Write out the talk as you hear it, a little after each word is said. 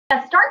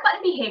A start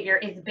button behavior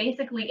is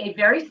basically a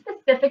very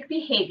specific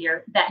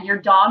behavior that your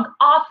dog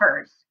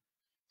offers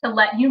to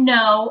let you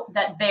know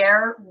that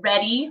they're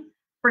ready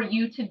for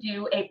you to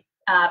do a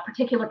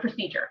particular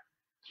procedure.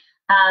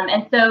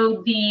 And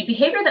so the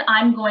behavior that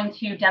I'm going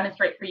to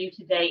demonstrate for you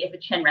today is a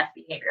chin rest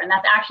behavior. And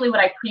that's actually what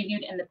I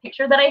previewed in the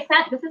picture that I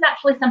sent. This is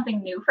actually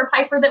something new for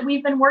Piper that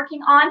we've been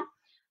working on.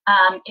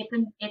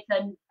 It's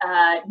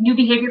a new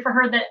behavior for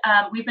her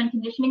that we've been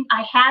conditioning.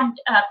 I had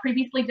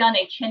previously done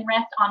a chin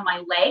rest on my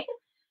leg,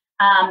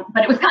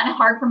 but it was kind of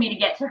hard for me to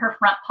get to her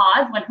front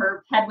paws when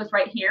her head was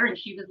right here and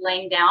she was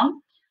laying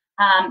down.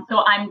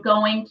 So I'm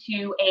going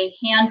to a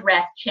hand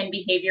rest chin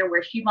behavior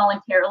where she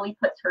voluntarily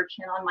puts her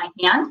chin on my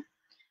hand.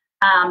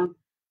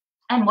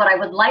 And what I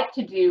would like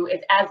to do is,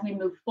 as we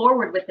move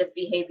forward with this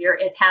behavior,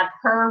 is have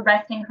her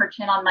resting her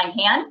chin on my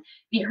hand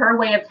be her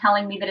way of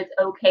telling me that it's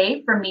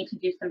okay for me to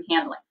do some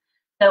handling.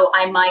 So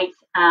I might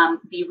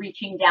be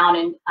reaching down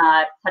and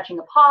touching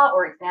a paw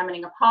or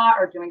examining a paw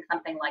or doing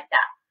something like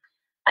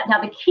that.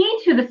 Now, the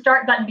key to the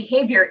start button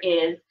behavior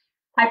is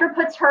Piper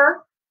puts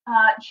her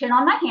chin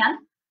on my hand.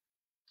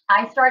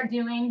 I start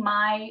doing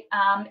my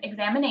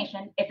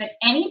examination. If at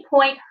any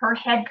point her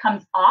head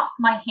comes off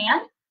my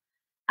hand,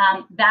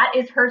 that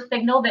is her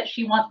signal that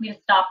she wants me to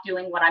stop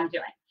doing what I'm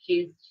doing.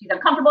 She's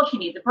uncomfortable, she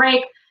needs a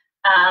break,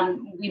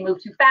 we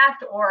move too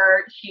fast,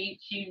 or she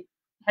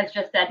has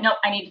just said, nope,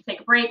 I need to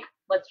take a break,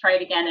 let's try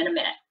it again in a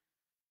minute.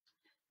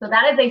 So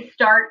that is a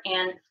start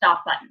and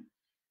stop button.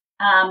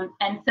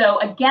 And so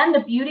again, the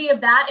beauty of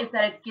that is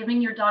that it's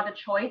giving your dog a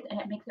choice, and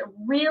it makes it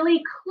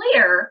really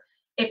clear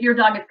if your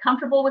dog is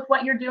comfortable with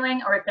what you're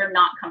doing or if they're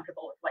not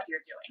comfortable with what you're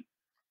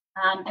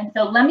doing. And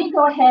so let me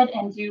go ahead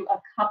and do a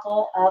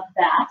couple of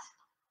that.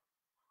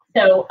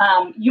 So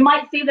you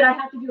might see that I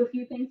have to do a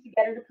few things to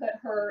get her to put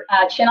her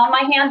chin on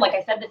my hand. Like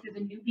I said, this is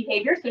a new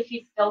behavior, so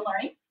she's still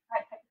learning.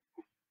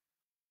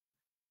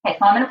 Okay,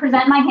 so I'm going to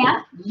present my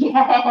hand.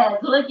 Yes,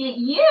 look at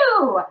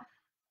you,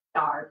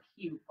 star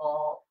pupil.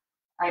 All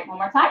right, one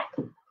more time.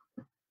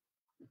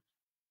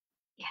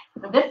 Yes,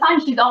 so this time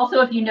she's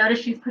also, if you notice,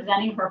 she's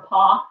presenting her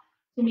paw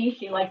to me.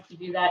 She likes to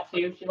do that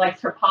too. She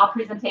likes her paw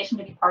presentation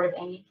to be part of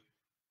any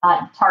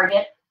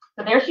target.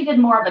 So there she did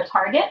more of a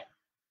target.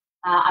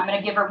 I'm going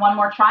to give her one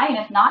more try, and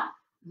if not,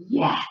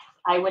 yes,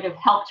 I would have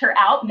helped her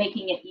out,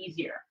 making it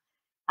easier.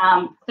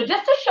 So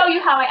just to show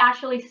you how I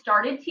actually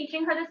started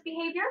teaching her this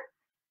behavior,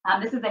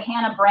 this is a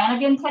Hannah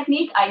Brannigan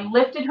technique. I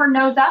lifted her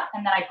nose up,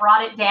 and then I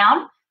brought it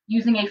down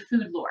using a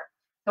food lure.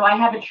 So I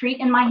have a treat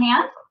in my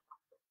hand.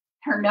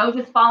 Her nose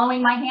is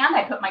following my hand.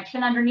 I put my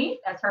chin underneath.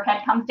 As her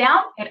head comes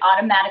down, it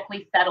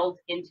automatically settles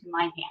into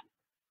my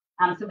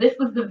hand. So this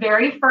was the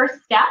very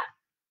first step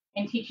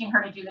in teaching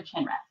her to do the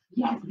chin rest.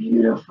 Yes,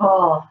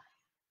 beautiful.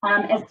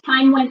 As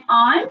time went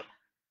on,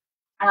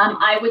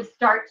 I would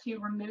start to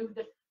remove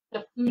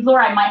the food lure.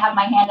 I might have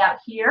my hand out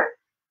here.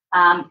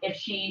 If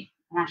she,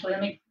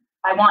 actually,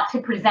 I want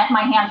to present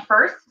my hand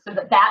first so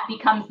that that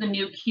becomes the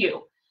new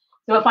cue.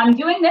 So if I'm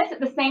doing this at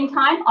the same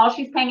time, all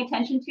she's paying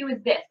attention to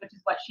is this, which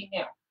is what she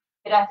knew.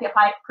 That if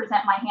I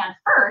present my hand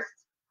first,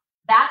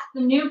 that's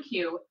the new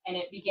cue, and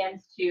it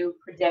begins to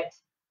predict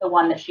the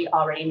one that she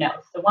already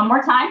knows. So one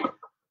more time.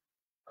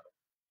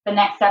 The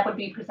next step would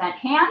be present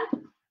hand.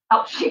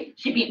 Oh, she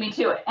beat me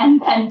to it.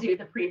 And then do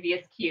the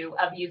previous cue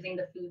of using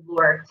the food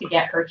lure to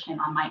get her chin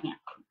on my hand.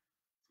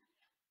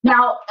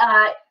 Now,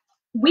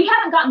 we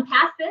haven't gotten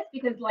past this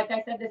because, like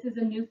I said, this is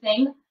a new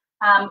thing.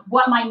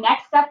 What my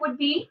next step would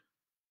be,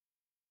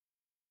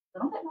 a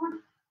little bit more,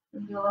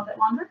 maybe a little bit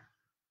longer.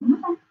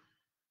 Okay.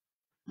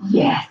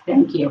 Yes,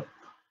 thank you.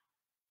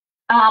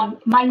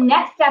 My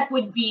next step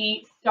would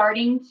be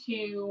starting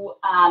to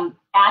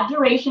add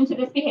duration to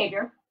this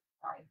behavior.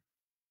 Sorry.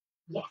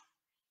 Yes.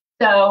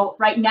 So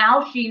right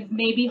now she's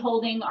maybe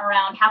holding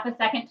around half a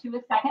second to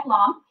a second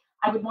long.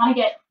 I would want to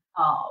get,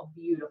 oh,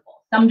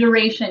 beautiful, some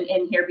duration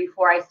in here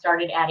before I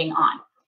started adding on.